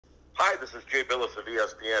Hi, this is Jay Billis of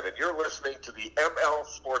ESPN, and you're listening to the ML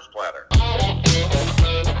Sports Platter.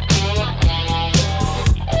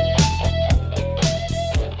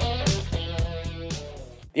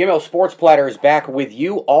 The ML Sports Platter is back with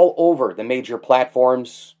you all over the major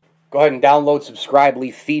platforms. Go ahead and download, subscribe,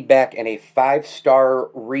 leave feedback, and a 5-star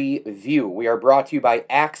review. We are brought to you by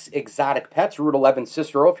Axe Exotic Pets, Route 11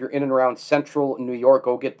 Cicero. If you're in and around central New York,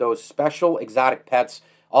 go get those special exotic pets,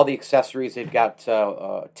 all the accessories. They've got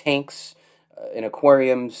tanks and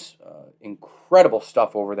aquariums, incredible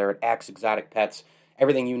stuff over there at Axe Exotic Pets.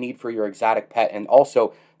 Everything you need for your exotic pet. And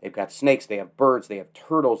also, they've got snakes, they have birds, they have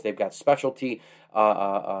turtles, they've got specialty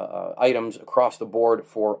items across the board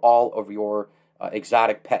for all of your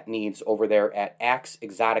exotic pet needs over there at Axe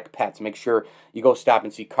Exotic Pets. Make sure you go stop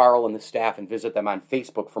and see Carl and the staff and visit them on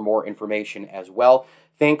Facebook for more information as well.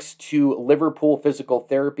 Thanks to Liverpool Physical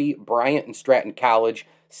Therapy, Bryant and Stratton College,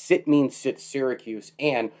 Sit Means Sit Syracuse,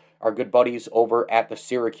 and our good buddies over at the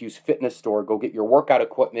Syracuse Fitness Store. Go get your workout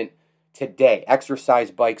equipment today.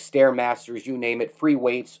 Exercise bikes, Stairmasters, you name it, free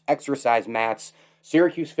weights, exercise mats.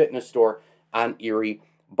 Syracuse Fitness Store on Erie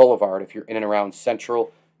Boulevard if you're in and around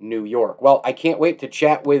central New York. Well, I can't wait to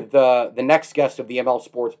chat with the next guest of the ML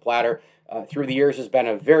Sports Platter. Through the years has been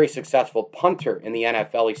a very successful punter in the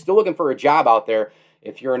NFL. He's still looking for a job out there.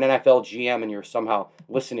 If you're an NFL GM and you're somehow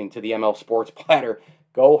listening to the ML Sports Platter,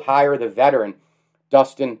 go hire the veteran,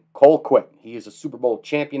 Dustin Colquitt. He is a Super Bowl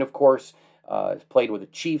champion, of course. Has played with the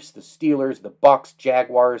Chiefs, the Steelers, the Bucks,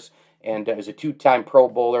 Jaguars, and is a two-time Pro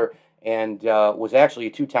Bowler, and was actually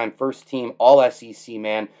a two-time first-team All-SEC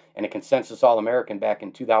man and a consensus All-American back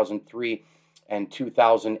in 2003 and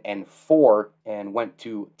 2004, and went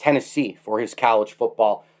to Tennessee for his college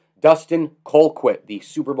football. Dustin Colquitt, the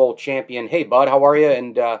Super Bowl champion. Hey, bud, how are you?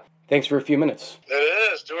 And thanks for a few minutes. It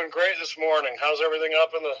is. Doing great this morning. How's everything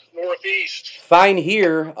up in the Northeast? Fine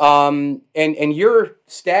here. And your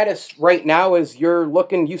status right now is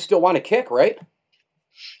you still want to kick, right?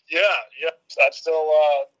 Yeah. I'm still,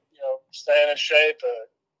 staying in shape,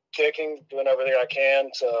 kicking, doing everything I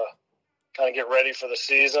can to kind of get ready for the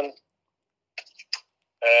season.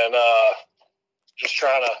 And just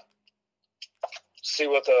trying to see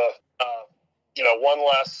what the, one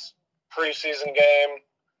less preseason game.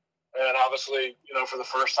 And obviously, for the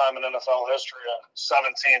first time in NFL history, a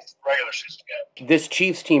 17th regular season game. This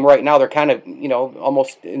Chiefs team right now, they're kind of,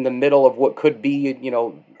 almost in the middle of what could be,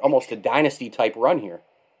 almost a dynasty-type run here.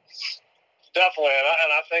 Definitely.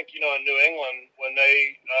 And I think, in New England, when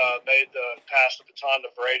they made the pass the baton to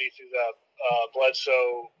Brady through that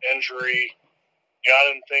Bledsoe injury,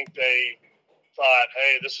 I didn't think they thought,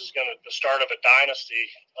 hey, this is the start of a dynasty.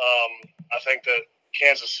 I think that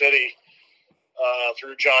Kansas City,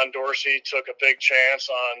 through John Dorsey, took a big chance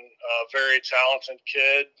on a very talented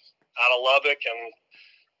kid out of Lubbock and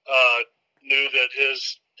knew that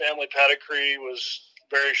his family pedigree was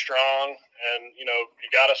very strong. And, you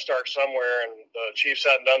got to start somewhere. And the Chiefs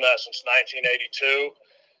hadn't done that since 1982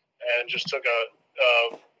 and just took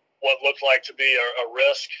what looked like to be a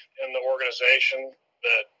risk in the organization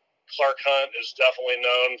that Clark Hunt is definitely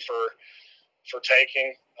known for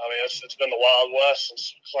taking. I mean, it's been the Wild West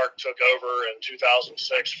since Clark took over in 2006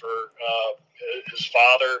 for his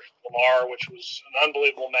father, Lamar, which was an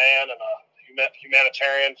unbelievable man and a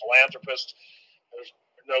humanitarian philanthropist. There's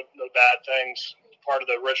no bad things. Part of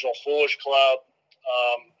the original Foolish Club.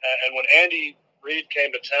 And when Andy Reid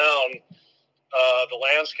came to town, the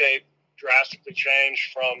landscape drastically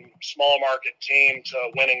changed from small market team to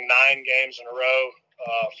winning 9 games in a row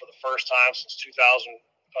for the first time since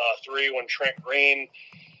 2003 when Trent Green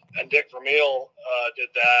and Dick Vermeil did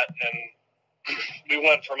that. And we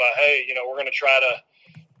went from we're going to try to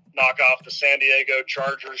knock off the San Diego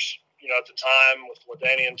Chargers, at the time with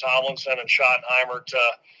LaDainian Tomlinson and Schottenheimer to,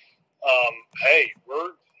 hey,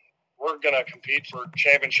 we're going to compete for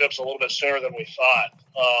championships a little bit sooner than we thought.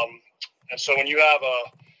 And so when you have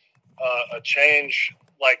a change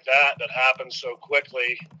like that happens so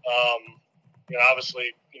quickly,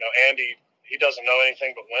 obviously, Andy, he doesn't know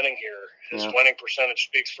anything but winning here. His winning percentage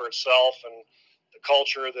speaks for itself, and the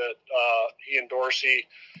culture that he and Dorsey,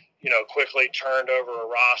 quickly turned over a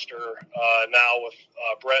roster. Now with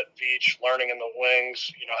Brett Veach learning in the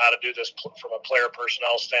wings, how to do this from a player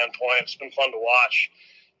personnel standpoint. It's been fun to watch.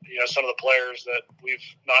 Some of the players that we've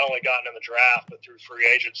not only gotten in the draft, but through free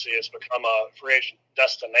agency, it's become a free agent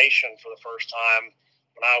destination for the first time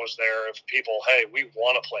when I was there of people, hey, we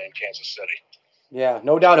want to play in Kansas City. Yeah,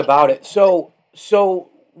 no doubt about it. So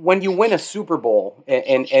when you win a Super Bowl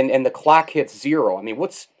and the clock hits 0, I mean,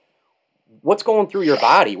 what's going through your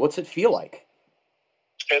body? What's it feel like?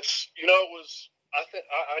 It's, it was, I think,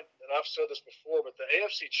 and I've said this before, but the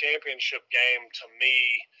AFC Championship game to me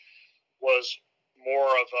was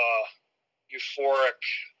more of a euphoric,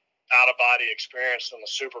 out-of-body experience than the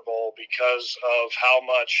Super Bowl because of how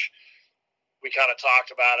much we kind of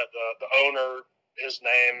talked about it. The owner, his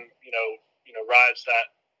name, rides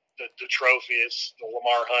the trophy. It's the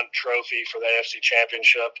Lamar Hunt Trophy for the AFC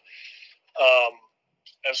Championship.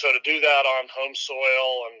 And so to do that on home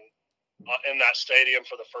soil and in that stadium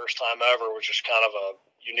for the first time ever was just kind of a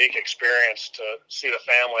unique experience to see the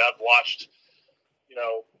family. I'd watched,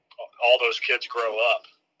 all those kids grow up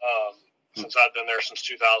since I've been there since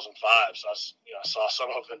 2005. So I saw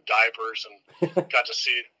some of them in diapers and got to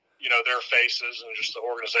see, their faces and just the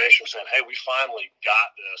organization saying, hey, we finally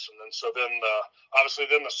got this. And then obviously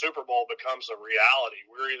then the Super Bowl becomes a reality.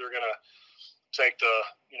 We're either going to take the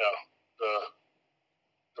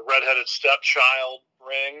redheaded stepchild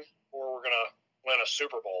ring or we're going to win a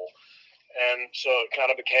Super Bowl. And so it kind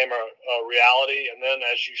of became a reality. And then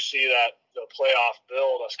as you see that the playoff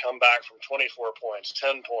build has come back from 24 points,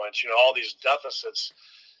 10 points, all these deficits,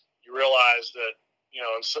 you realize that,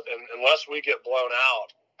 unless we get blown out,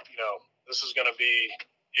 this is going to be,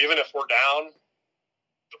 even if we're down,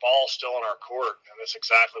 the ball's still in our court. And that's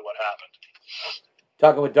exactly what happened.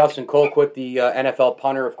 Talking with Dustin Colquitt, the NFL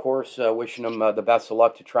punter, of course, wishing him the best of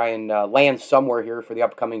luck to try and land somewhere here for the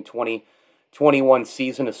upcoming 2021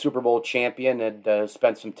 season, a Super Bowl champion, and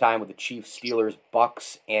spent some time with the Chiefs, Steelers,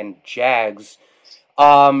 Bucks, and Jags.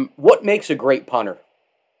 What makes a great punter?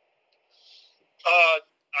 I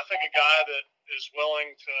think a guy that is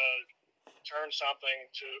willing to turn something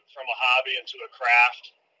from a hobby into a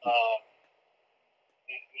craft.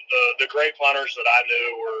 The great punters that I knew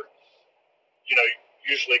were,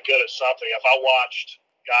 usually good at something. If I watched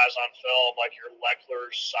guys on film like your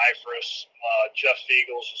Lecklers, Cypress, Jeff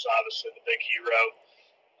Fiegels was obviously the big hero.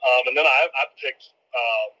 And then I picked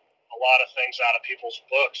a lot of things out of people's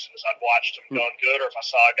books as I'd watched them going good, or if I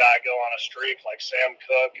saw a guy go on a streak like Sam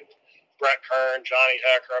Cooke, Brett Kern, Johnny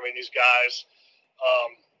Hecker. I mean, these guys,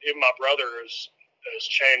 even my brother has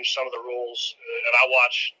changed some of the rules, and I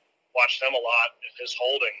watch them a lot in his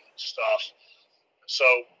holding stuff. So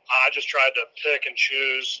I just tried to pick and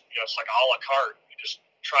choose. It's like a la carte. You just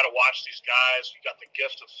try to watch these guys. You got the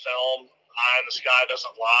gift of film. Eye in the sky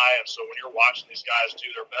doesn't lie. And so when you're watching these guys do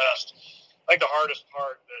their best, I think the hardest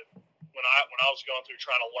part that when I was going through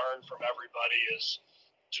trying to learn from everybody is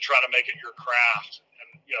to try to make it your craft.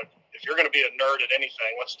 And if you're going to be a nerd at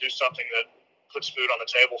anything, let's do something that puts food on the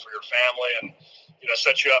table for your family and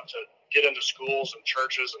set you up to get into schools and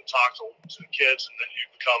churches and talk to kids, and then you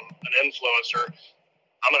become an influencer.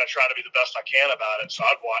 I'm going to try to be the best I can about it. So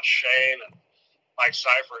I'd watch Shane and Mike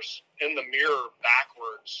Cyphers in the mirror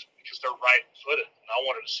backwards because they're right-footed. And I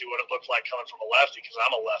wanted to see what it looked like coming from a lefty because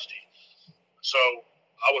I'm a lefty. So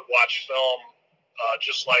I would watch film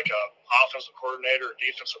just like a offensive coordinator,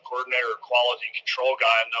 defensive coordinator, or quality control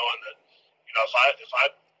guy, knowing that, if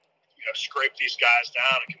I scrape these guys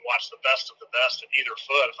down and can watch the best of the best at either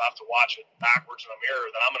foot, if I have to watch it backwards in a mirror,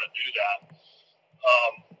 then I'm going to do that.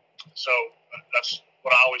 So that's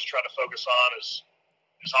what I always try to focus on is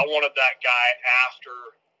I wanted that guy after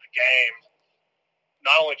the game,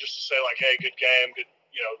 not only just to say like, hey, good game,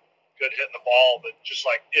 good hitting the ball, but just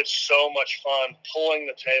like, it's so much fun pulling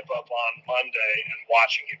the tape up on Monday and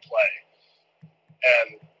watching you play.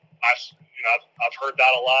 And I've heard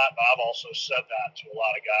that a lot, but I've also said that to a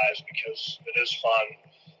lot of guys because it is fun.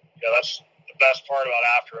 That's the best part about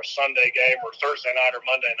after a Sunday game or Thursday night or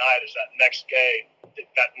Monday night is that next day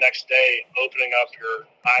opening up your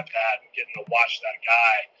iPad and getting to watch that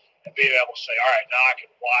guy and being able to say, all right, now I can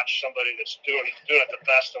watch somebody that's doing it the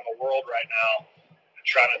best in the world right now and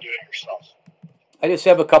trying to do it yourself. I just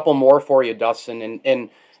have a couple more for you, Dustin, and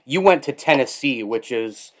you went to Tennessee, which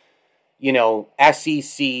is,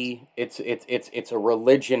 SEC. It's a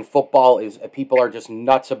religion. Football is, people are just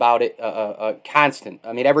nuts about it. Constant.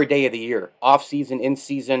 I mean, every day of the year, off season, in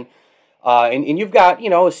season, and you've got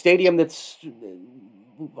a stadium that's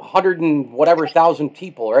 100 and whatever thousand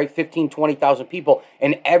people, right? 20,000 people,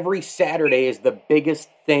 and every Saturday is the biggest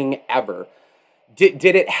thing ever. Did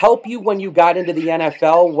it help you when you got into the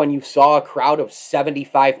NFL when you saw a crowd of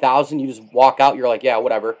 75,000? You just walk out, you're like, yeah,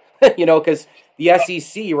 whatever, because the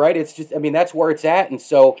SEC, right? It's just, that's where it's at. And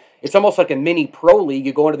so it's almost like a mini pro league.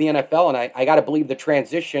 You go into the NFL, and I got to believe the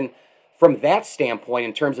transition from that standpoint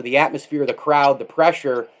in terms of the atmosphere, the crowd, the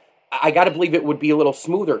pressure, I got to believe it would be a little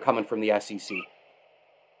smoother coming from the SEC.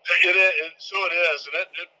 It is. So it is.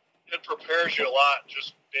 And it prepares you a lot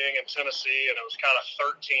just being in Tennessee. And it was kind of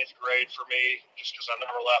 13th grade for me just because I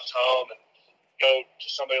never left home, and go to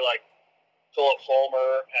somebody like Philip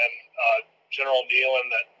Fulmer and General Nealon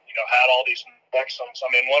that, had all these maxims. I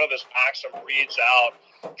mean, one of his maxim reads out,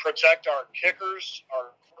 protect our kickers,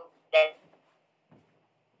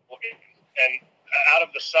 and out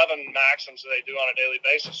of the 7 maxims that they do on a daily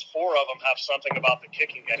basis, 4 of them have something about the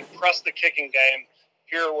kicking game. Press the kicking game,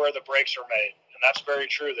 here where the breaks are made. And that's very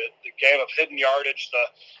true. The game of hidden yardage,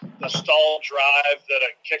 the stall drive that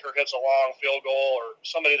a kicker hits a long field goal, or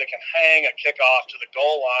somebody that can hang a kickoff to the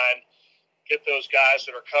goal line, get those guys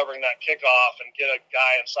that are covering that kickoff and get a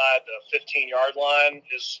guy inside the 15-yard line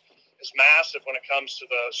is massive when it comes to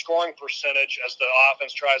the scoring percentage as the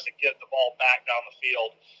offense tries to get the ball back down the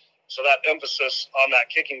field. So that emphasis on that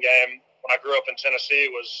kicking game when I grew up in Tennessee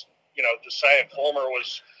was, the same. Fulmer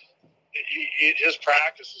was his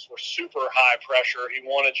practices were super high pressure. He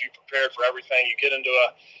wanted you prepared for everything. You get into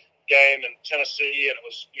a game in Tennessee, and it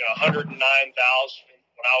was 109,000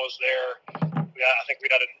 when I was there. I think we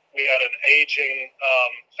had an aging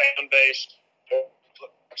fan base. Put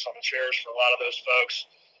some chairs for a lot of those folks.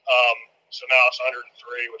 So now it's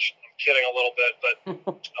 103, which I'm kidding a little bit, but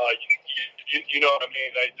you know what I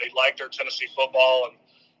mean. They liked their Tennessee football, and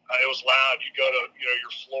it was loud. You go to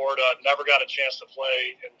your Florida. Never got a chance to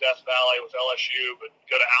play in Death Valley with LSU, but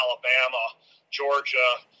go to Alabama,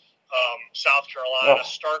 Georgia, South Carolina.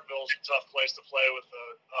 Starkville's a tough place to play with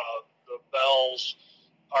the Bells.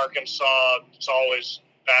 Arkansas, it's always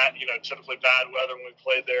bad. Typically bad weather when we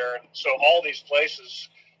played there, and so all these places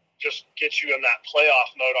just get you in that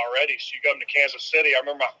playoff mode already. So you go into Kansas City. I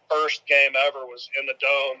remember my first game ever was in the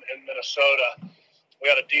Dome in Minnesota. We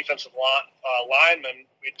had a defensive lineman.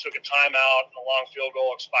 We took a timeout, a long field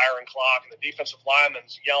goal, expiring clock, and the defensive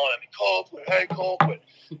lineman's yelling at me, Colquitt, hey, Colquitt,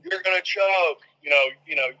 you're going to choke. You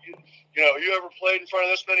ever played in front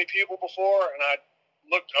of this many people before? And I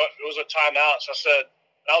looked, it was a timeout. So I said,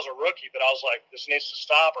 I was a rookie, but I was like, this needs to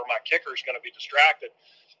stop or my kicker's going to be distracted.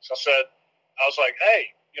 So I was like,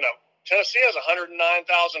 hey, Tennessee has 109,000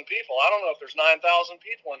 people. I don't know if there's 9,000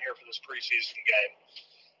 people in here for this preseason game.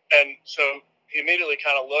 And so he immediately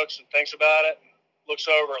kind of looks and thinks about it and looks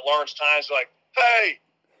over at Lawrence Tynes like, hey,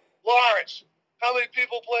 Lawrence, how many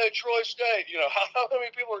people play at Troy State? How many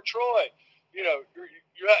people are Troy? You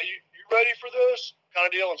ready for this kind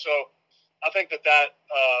of deal? And so I think that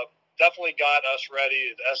definitely got us ready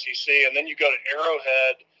at the SEC. And then you go to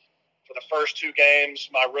Arrowhead for the first 2 games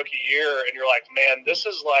my rookie year, and you're like, man, this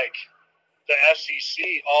is like the SEC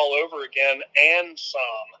all over again and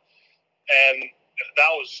some. And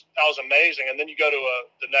that was amazing. And then you go to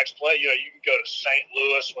the next play. You can go to St.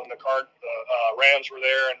 Louis when the Rams were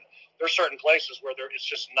there, and there's certain places where it's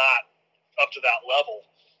just not up to that level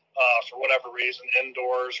for whatever reason,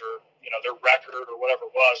 indoors or their record or whatever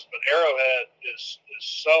it was. But Arrowhead is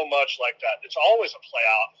so much like that. It's always a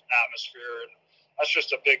playoff atmosphere, and that's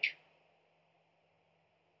just a big.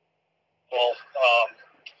 And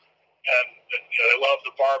they love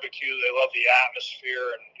the barbecue, they love the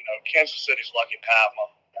atmosphere, and Kansas City's lucky to have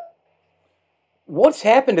them. What's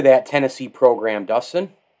happened to that Tennessee program,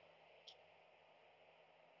 Dustin?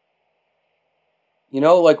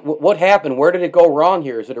 What happened? Where did it go wrong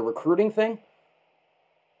here? Is it a recruiting thing?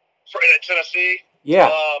 For Tennessee? Yeah.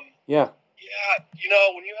 Yeah.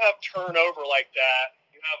 When you have turnover like that,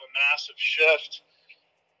 you have a massive shift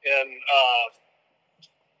in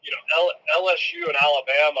LSU and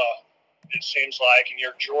Alabama, it seems like, and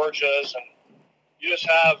your Georgias, and you just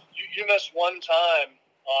have you miss one time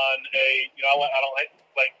on I don't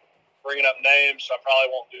like bringing up names, so I probably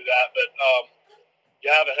won't do that, but you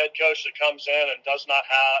have a head coach that comes in and does not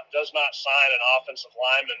sign an offensive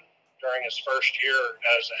lineman during his first year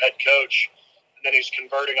as a head coach, and then he's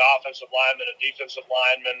converting offensive linemen to defensive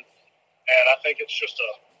linemen, and I think it's just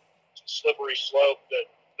a slippery slope that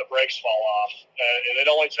the brakes fall off, and it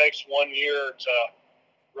only takes 1 year to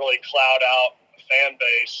really cloud out the fan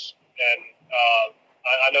base. And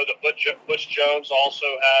I know that Butch Jones also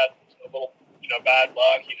had a little bad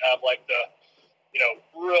luck. He'd have like the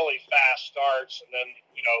really fast starts, and then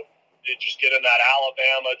they just get in that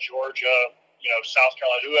Alabama, Georgia, South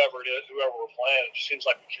Carolina, whoever we're playing. It just seems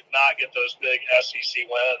like we could not get those big SEC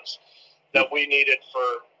wins that we needed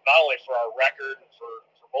for not only for our record and for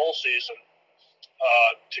bowl season.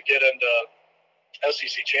 To get into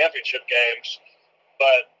SEC championship games,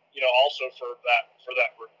 but also for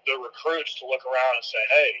the recruits to look around and say,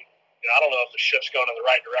 hey, I don't know if the ship's going in the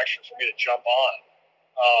right direction for me to jump on.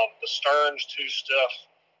 The stern's too stiff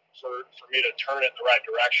for me to turn it in the right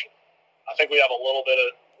direction. I think we have a little bit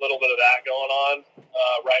of that going on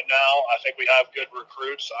right now. I think we have good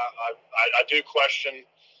recruits. I do question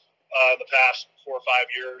the past 4 or 5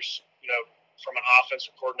 years, from an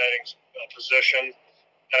offensive coordinating position,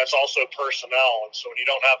 and it's also personnel. And so when you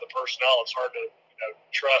don't have the personnel, it's hard to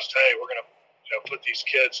trust. Hey, we're going to put these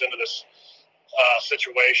kids into this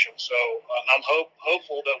situation. So I'm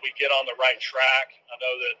hopeful that we get on the right track. I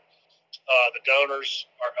know that the donors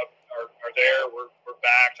are there. We're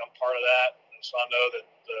backed. I'm part of that, and so I know that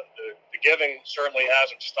the giving certainly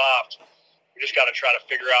hasn't stopped. We just got to try to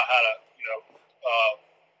figure out how to,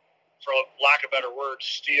 for lack of better words,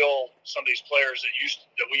 steal some of these players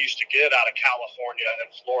that we used to get out of California and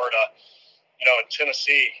Florida. In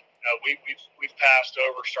Tennessee, we've passed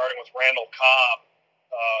over, starting with Randall Cobb.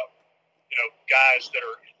 Guys that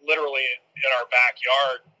are literally in our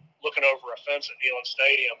backyard looking over a fence at Neyland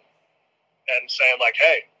Stadium and saying like,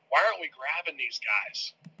 "Hey, why aren't we grabbing these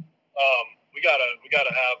guys?" We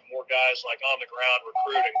gotta have more guys like on the ground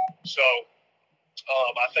recruiting. So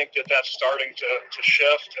I think that's starting to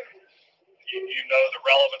shift, and the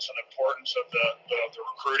relevance and importance of the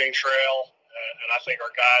recruiting trail. And I think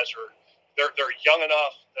our guys they're young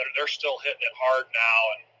enough that they're still hitting it hard now,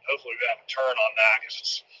 and hopefully we have a turn on that,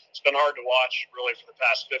 because it's been hard to watch really for the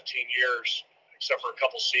past 15 years, except for a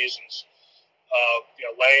couple seasons.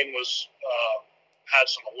 Lane had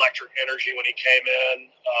some electric energy when he came in.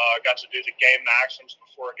 Got to do the game maxims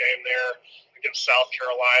before a game there against South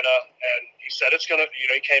Carolina, and he said it's going to,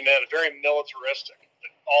 he came in very militaristic.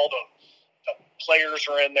 All the players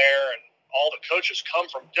are in there, and all the coaches come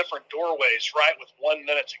from different doorways, right, with 1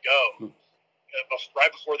 minute to go.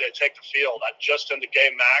 Right before they take the field, just in the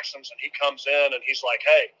game maxims, and he comes in and he's like,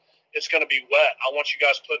 "Hey, it's going to be wet. I want you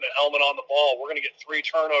guys putting a helmet on the ball. We're going to get 3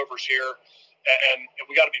 turnovers here, and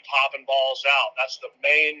we got to be popping balls out." That's the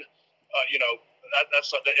main,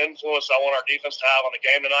 that's the influence I want our defense to have on the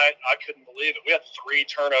game tonight. I couldn't believe it. We had 3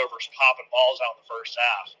 turnovers popping balls out in the first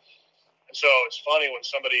half. And so it's funny when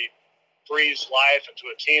somebody breathes life into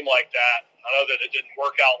a team like that. I know that it didn't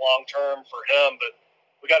work out long term for him, but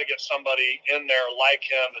we got to get somebody in there like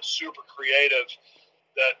him that's super creative,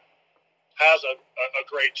 that has a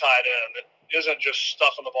great tight end, that isn't just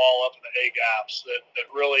stuffing the ball up in the A gaps, that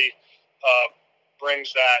really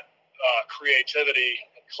brings that creativity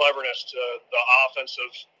and cleverness to the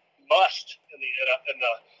offensive must in the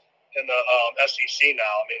SEC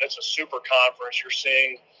now. I mean, it's a super conference. You're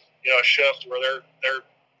seeing a shift where they're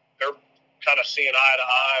kind of seeing eye to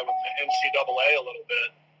eye with the NCAA a little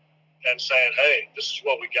bit, and saying, "Hey, this is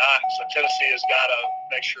what we got." So Tennessee has got to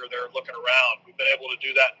make sure they're looking around. We've been able to do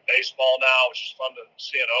that in baseball now, which is fun to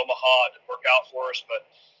see in Omaha. It didn't work out for us, but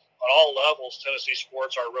on all levels, Tennessee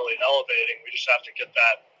sports are really elevating. We just have to get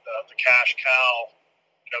that the cash cow,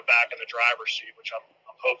 back in the driver's seat, which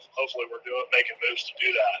hopefully we're making moves to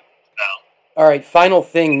do that now. All right, final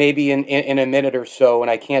thing, maybe in a minute or so, and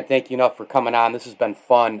I can't thank you enough for coming on. This has been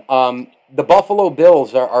fun. The Buffalo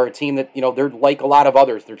Bills are a team that, they're like a lot of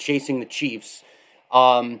others. They're chasing the Chiefs.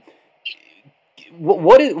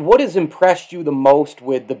 What has impressed you the most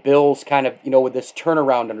with the Bills kind of, with this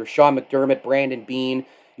turnaround under Sean McDermott, Brandon Beane?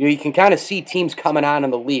 You can kind of see teams coming on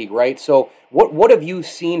in the league, right? So what have you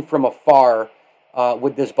seen from afar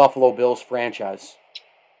with this Buffalo Bills franchise?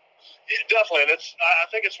 Yeah, definitely, and I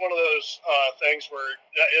think it's one of those things where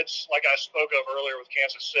it's like I spoke of earlier with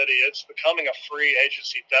Kansas City. It's becoming a free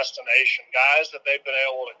agency destination. Guys that they've been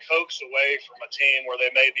able to coax away from a team where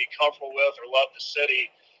they may be comfortable with or love the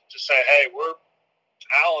city, to say, "Hey,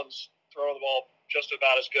 Allen's throwing the ball just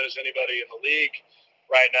about as good as anybody in the league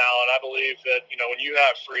right now." And I believe that when you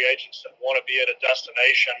have free agents that want to be at a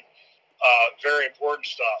destination, very important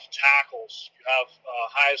stuff. Tackles. You have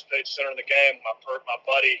highest paid center in the game, my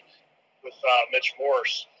buddy with Mitch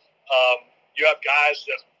Morse. You have guys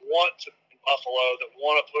that want to be in Buffalo, that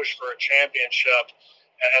want to push for a championship,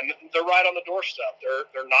 and they're right on the doorstep.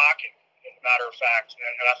 They're knocking, as a matter of fact.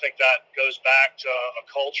 And I think that goes back to a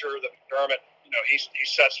culture that McDermott, he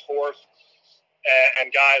sets forth,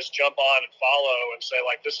 and guys jump on and follow and say,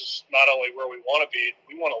 like, this is not only where we want to be,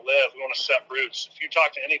 we want to live, we want to set roots. If you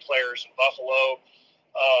talk to any players in Buffalo,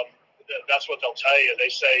 that's what they'll tell you.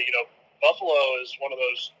 They say, Buffalo is one of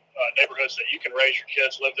those neighborhoods that you can raise your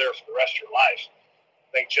kids, live there for the rest of your life. I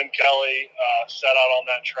think Jim Kelly set out on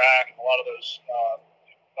that track, and a lot of those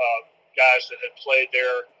guys that had played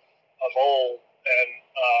there of old, and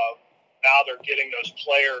now they're getting those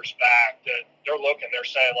players back that they're looking. They're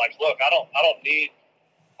saying, like, "Look, I don't need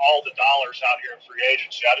all the dollars out here in free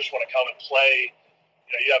agency. I just want to come and play."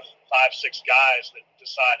 You have 5-6 guys that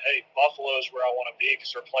decide, "Hey, Buffalo is where I want to be,"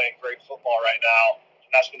 because they're playing great football right now.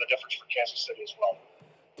 And that's been the difference for Kansas City as well.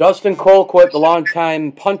 Dustin Colquitt, the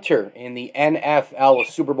longtime punter in the NFL, a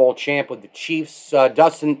Super Bowl champ with the Chiefs.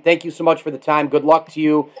 Dustin, thank you so much for the time. Good luck to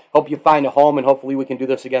you. Hope you find a home, and hopefully we can do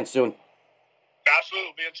this again soon.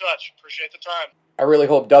 Absolutely. Be in touch. Appreciate the time. I really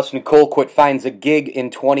hope Dustin Colquitt finds a gig in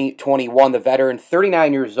 2021. The veteran,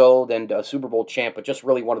 39 years old and a Super Bowl champ, but just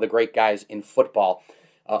really one of the great guys in football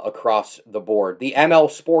across the board. The ML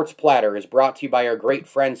Sports Platter is brought to you by our great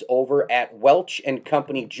friends over at Welch &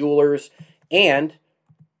 Company Jewelers and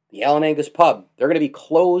the Allen Angus Pub. They're going to be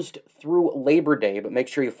closed through Labor Day, but make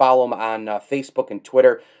sure you follow them on Facebook and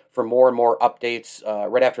Twitter for more and more updates.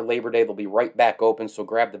 Right after Labor Day, they'll be right back open, so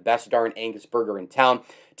grab the best darn Angus burger in town.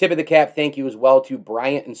 Tip of the cap, thank you as well to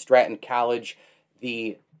Bryant and Stratton College,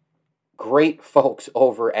 the great folks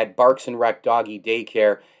over at Barks and Rec Doggy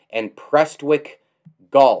Daycare, and Prestwick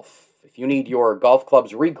Golf. If you need your golf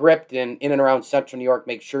clubs regripped in and around Central New York,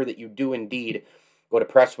 make sure that you do indeed go to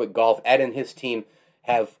Prestwick Golf. Ed and his team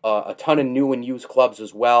have a ton of new and used clubs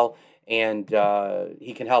as well, and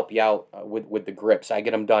he can help you out with the grips. I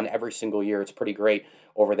get them done every single year. It's pretty great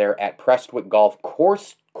over there at Prestwick Golf, Court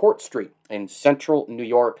Street in Central New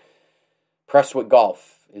York. Prestwick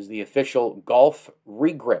Golf is the official golf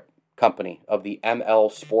regrip company of the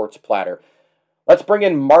ML Sports Platter. Let's bring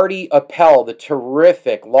in Marty Appel, the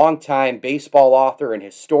terrific longtime baseball author and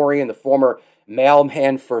historian, the former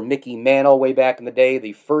mailman for Mickey Mantle way back in the day,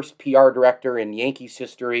 the first PR director in Yankees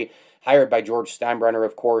history, hired by George Steinbrenner,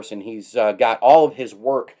 of course, and he's got all of his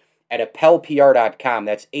work at appelpr.com.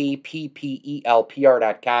 That's APPELPR.com.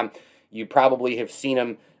 You probably have seen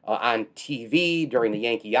him on TV during the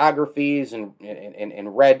Yankeeographies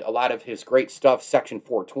and read a lot of his great stuff, Section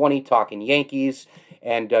 420, Talking Yankees,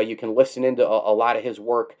 and you can listen into a lot of his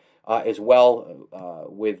work as well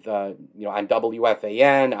with on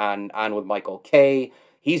WFAN, on with Michael K.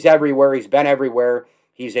 He's everywhere. He's been everywhere.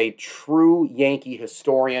 He's a true Yankee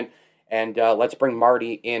historian. And let's bring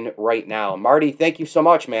Marty in right now. Marty, thank you so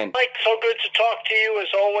much, man. Mike, so good to talk to you as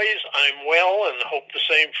always. I'm well and hope the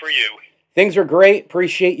same for you. Things are great.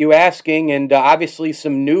 Appreciate you asking. And obviously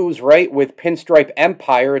some news, right, with Pinstripe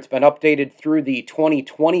Empire. It's been updated through the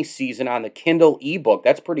 2020 season on the Kindle ebook.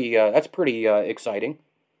 That's pretty exciting.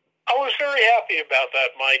 I was very happy about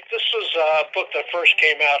that, Mike. This was a book that first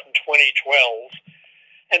came out in 2012.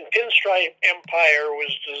 And Pinstripe Empire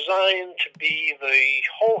was designed to be the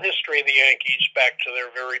whole history of the Yankees back to their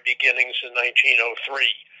very beginnings in 1903.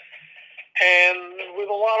 And with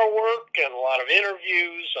a lot of work and a lot of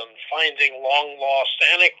interviews and finding long-lost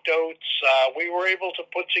anecdotes, we were able to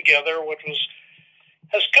put together what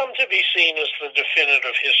has come to be seen as the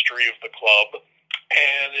definitive history of the club.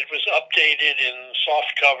 And it was updated in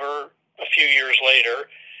softcover a few years later.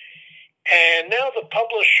 And now the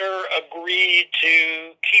publisher agreed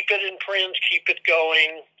to keep it in print, keep it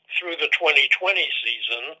going through the 2020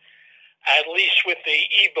 season, at least with the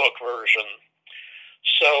ebook version.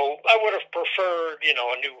 So I would have preferred, a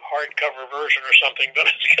new hardcover version or something, but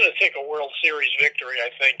it's going to take a World Series victory,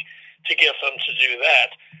 I think, to get them to do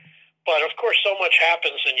that. But, of course, so much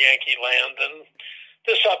happens in Yankee land, and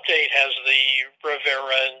this update has the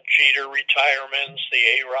Rivera and Jeter retirements, the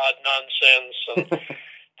A-Rod nonsense, and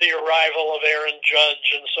the arrival of Aaron Judge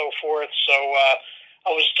and so forth. So I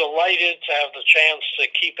was delighted to have the chance to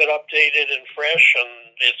keep it updated and fresh,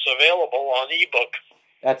 and it's available on ebook.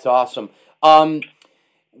 That's awesome.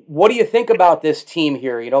 What do you think about this team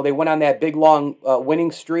here? They went on that big, long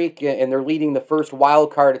winning streak, and they're leading the first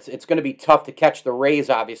wild card. It's going to be tough to catch the Rays,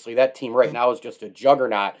 obviously. That team right now is just a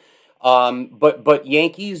juggernaut. But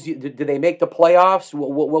Yankees, do they make the playoffs?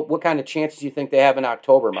 What kind of chances do you think they have in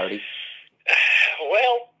October, Marty?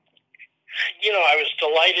 Well, I was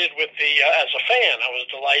delighted with as a fan, I was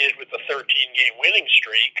delighted with the 13-game winning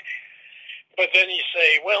streak. But then you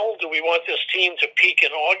say, well, do we want this team to peak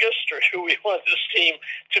in August, or do we want this team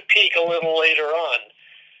to peak a little later on?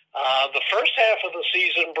 The first half of the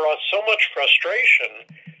season brought so much frustration,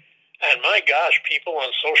 and my gosh, people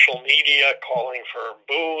on social media calling for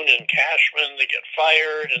Boone and Cashman to get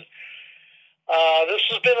fired, and this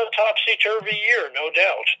has been a topsy-turvy year, no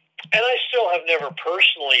doubt. And I still have never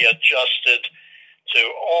personally adjusted to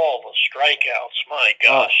all the strikeouts. My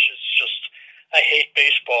gosh, it's just, I hate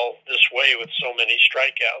baseball this way with so many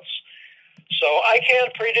strikeouts. So I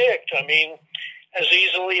can't predict. I mean, as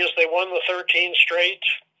easily as they won the 13 straight,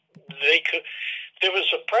 they could. There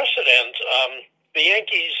was a precedent. The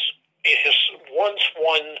Yankees once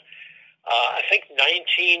won, I think,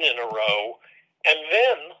 19 in a row, and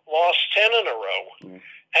then lost 10 in a row.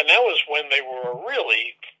 And that was when they were a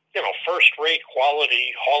really, first-rate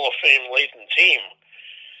quality Hall of Fame laden team.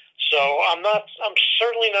 So I'm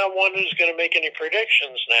certainly not one who's going to make any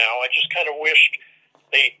predictions now. I just kind of wished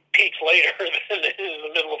they peaked later than in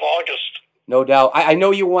the middle of August. No doubt. I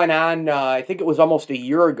know you went on, I think it was almost a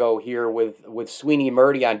year ago here with Sweeney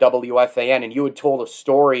Murdy on WFAN, and you had told a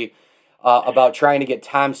story about trying to get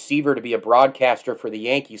Tom Seaver to be a broadcaster for the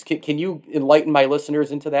Yankees. Can you enlighten my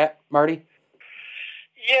listeners into that, Marty?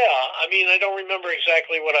 Yeah, I mean, I don't remember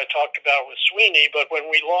exactly what I talked about with Sweeney, but when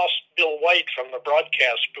we lost Bill White from the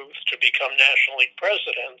broadcast booth to become National League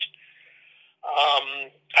president,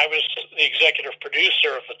 I was the executive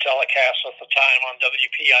producer of the telecast at the time on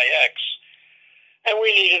WPIX, and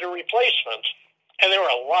we needed a replacement. And there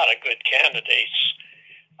were a lot of good candidates.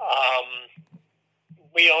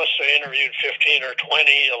 We also interviewed 15 or 20.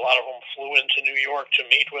 A lot of them flew into New York to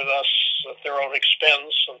meet with us at their own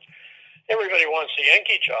expense, and everybody wants a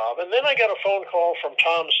Yankee job. And then I got a phone call from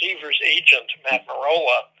Tom Seaver's agent, Matt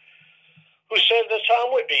Marola, who said that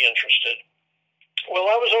Tom would be interested. Well,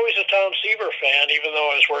 I was always a Tom Seaver fan, even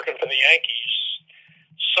though I was working for the Yankees.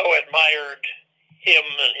 So admired him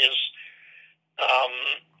and his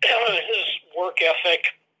work ethic.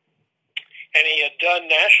 And he had done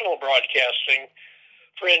national broadcasting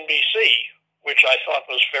for NBC, which I thought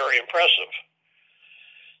was very impressive.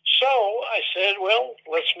 So I said, well,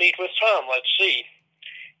 let's meet with Tom. Let's see.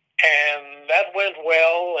 And that went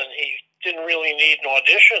well, and he didn't really need an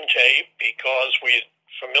audition tape because we were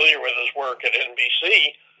familiar with his work at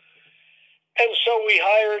NBC. And so we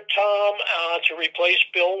hired Tom to replace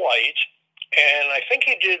Bill White, and I think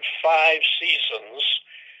he did 5 seasons.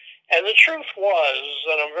 And the truth was,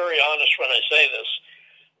 and I'm very honest when I say this,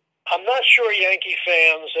 I'm not sure Yankee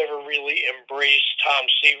fans ever really embraced Tom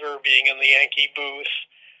Seaver being in the Yankee booth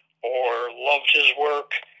or loved his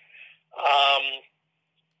work.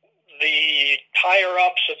 The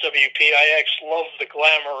higher-ups at WPIX loved the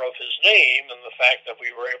glamour of his name and the fact that we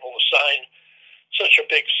were able to sign such a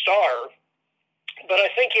big star. But I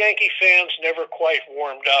think Yankee fans never quite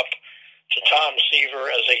warmed up to Tom Seaver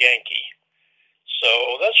as a Yankee.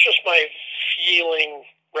 So that's just my feeling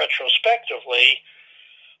retrospectively.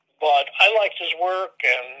 But I liked his work,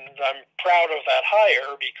 and I'm proud of that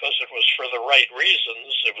hire because it was for the right reasons.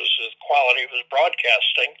 It was the quality of his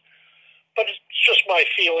broadcasting. But it's just my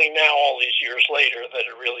feeling now, all these years later, that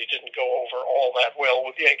it really didn't go over all that well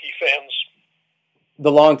with Yankee fans.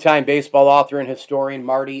 The longtime baseball author and historian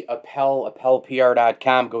Marty Appel,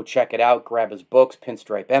 appelpr.com. Go check it out. Grab his books,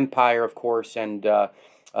 Pinstripe Empire, of course, and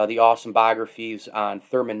the awesome biographies on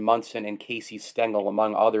Thurman Munson and Casey Stengel,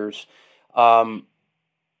 among others.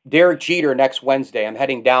 Derek Jeter next Wednesday. I'm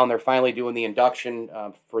heading down. They're finally doing the induction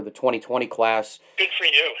for the 2020 class. Good for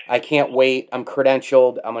you. I can't wait. I'm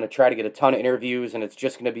credentialed. I'm going to try to get a ton of interviews, and it's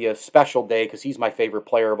just going to be a special day because he's my favorite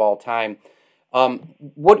player of all time.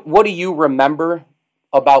 What do you remember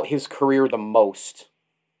about his career the most?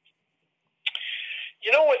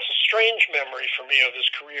 You know what's a strange memory for me of his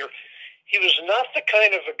career? He was not the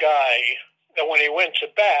kind of a guy that when he went to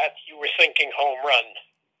bat, you were thinking home run.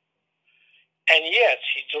 And yet,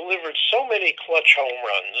 he delivered so many clutch home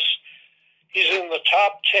runs. He's in the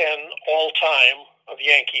top 10 all-time of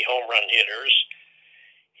Yankee home run hitters.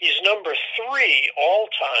 He's number 3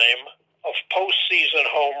 all-time of postseason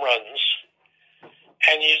home runs.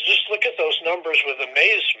 And you just look at those numbers with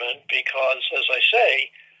amazement because, as I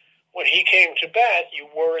say, when he came to bat, you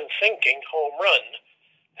weren't thinking home run.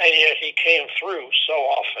 And yet he came through so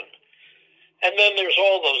often. And then there's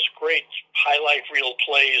all those great highlight reel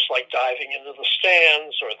plays like diving into the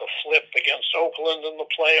stands or the flip against Oakland in the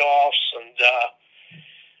playoffs. And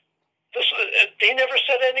he never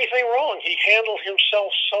said anything wrong. He handled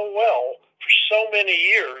himself so well for so many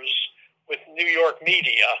years with New York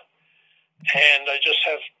media. And I just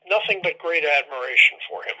have nothing but great admiration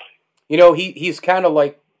for him. You know, he's kind of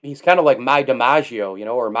like my DiMaggio,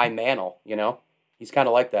 or my Mantle, He's kind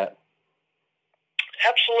of like that.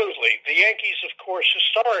 Absolutely. The Yankees, of course,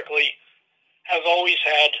 historically have always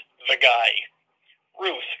had the guy.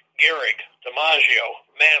 Ruth, Gehrig, DiMaggio,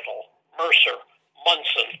 Mantle, Mercer,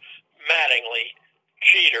 Munson, Mattingly,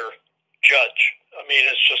 Jeter, Judge. I mean,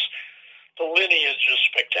 it's just, the lineage is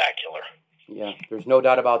spectacular. Yeah, there's no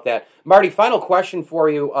doubt about that. Marty, final question for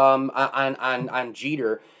you on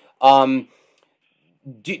Jeter.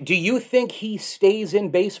 Do you think he stays in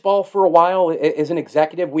baseball for a while as an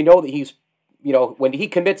executive? We know that he's, when he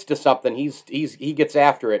commits to something, he gets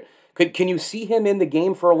after it. Can you see him in the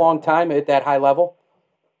game for a long time at that high level?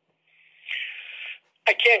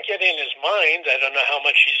 I can't get in his mind. I don't know how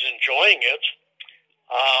much he's enjoying it.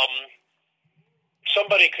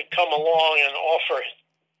 Somebody could come along and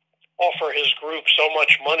offer his group so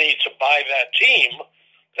much money to buy that team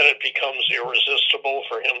that it becomes irresistible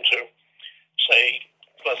for him to say,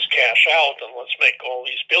 let's cash out and let's make all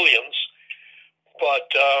these billions. But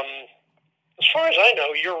as far as I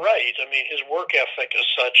know, you're right. I mean, his work ethic is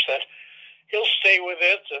such that he'll stay with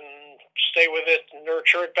it and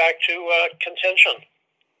nurture it back to contention.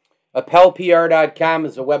 AppelPR.com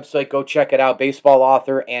is a website. Go check it out. Baseball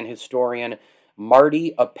author and historian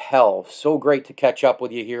Marty Appel. So great to catch up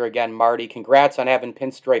with you here again, Marty. Congrats on having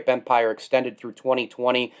Pinstripe Empire extended through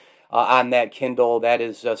 2020 on that Kindle. That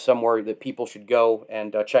is somewhere that people should go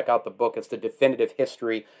and check out the book. It's the definitive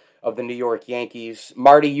history of the New York Yankees.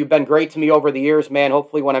 Marty, you've been great to me over the years, man.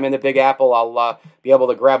 Hopefully when I'm in the Big Apple, I'll be able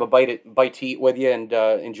to grab a bite to eat with you and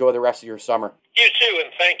enjoy the rest of your summer. You too,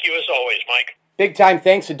 and thank you as always, Mike. Big time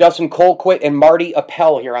thanks to Dustin Colquitt and Marty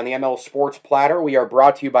Appel here on the ML Sports Platter. We are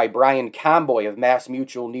brought to you by Brian Comboy of Mass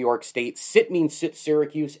Mutual, New York State, Sit Means Sit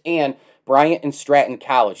Syracuse, and Bryant and Stratton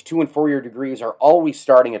College. 2- and 4-year degrees are always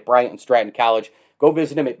starting at Bryant and Stratton College. Go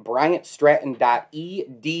visit them at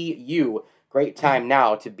bryantstratton.edu. Great time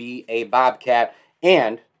now to be a Bobcat.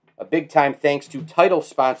 And a big time thanks to title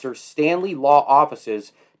sponsor Stanley Law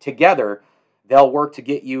Offices. Together, they'll work to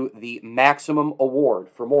get you the maximum award.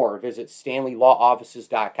 For more, visit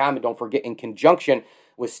StanleyLawOffices.com. And don't forget, in conjunction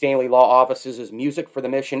with Stanley Law Offices is Music for the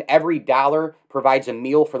Mission. Every dollar provides a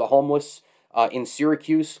meal for the homeless in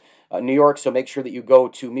Syracuse, New York. So make sure that you go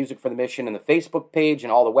to Music for the Mission and the Facebook page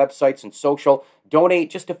and all the websites and social. Donate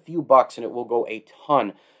just a few bucks and it will go a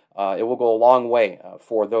ton. It will go a long way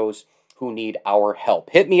for those who need our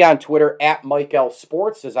help. Hit me on Twitter at Mike L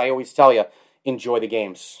Sports. As I always tell you, enjoy the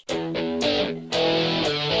games.